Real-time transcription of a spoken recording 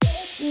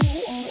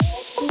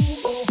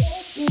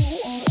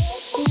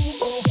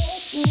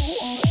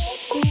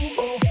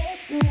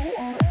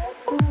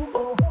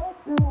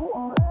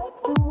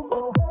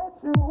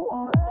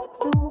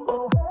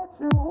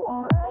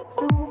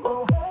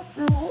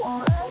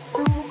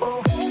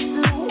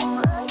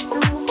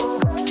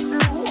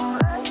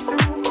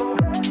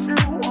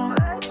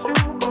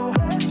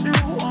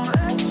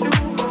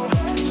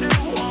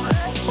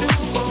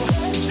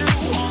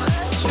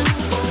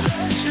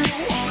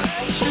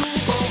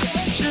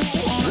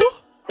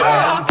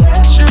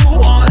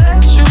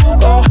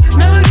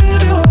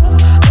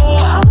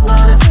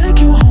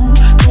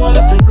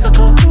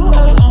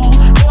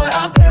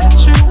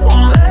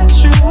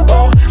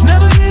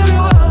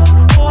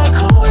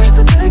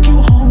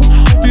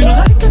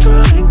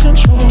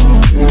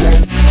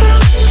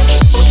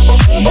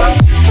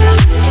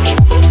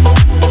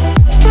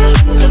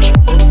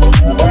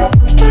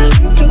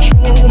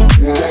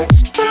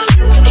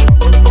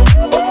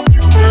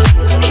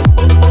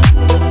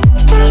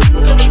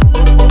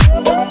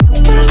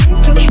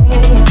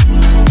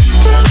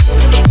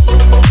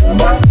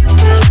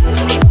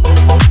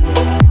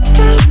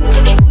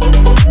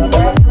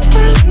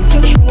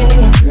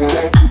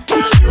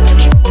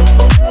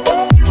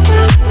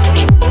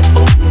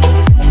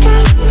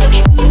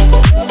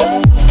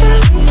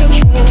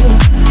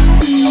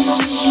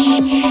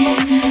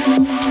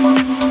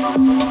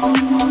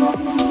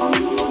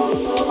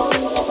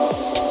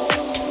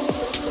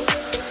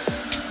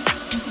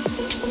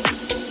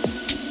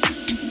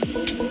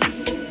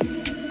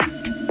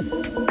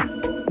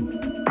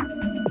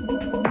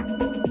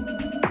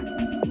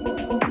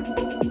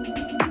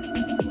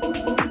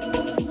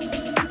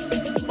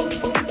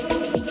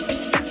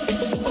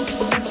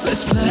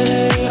Let's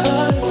play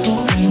a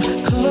little game,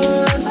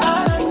 'cause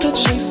I like the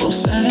chase, so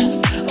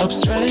stand up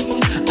straight,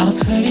 I'll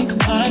take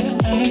my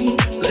aim.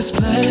 Let's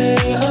play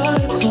a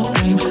little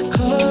game,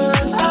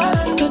 'cause I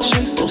like the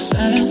chase, so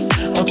stand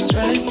up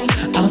straight,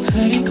 I'll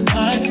take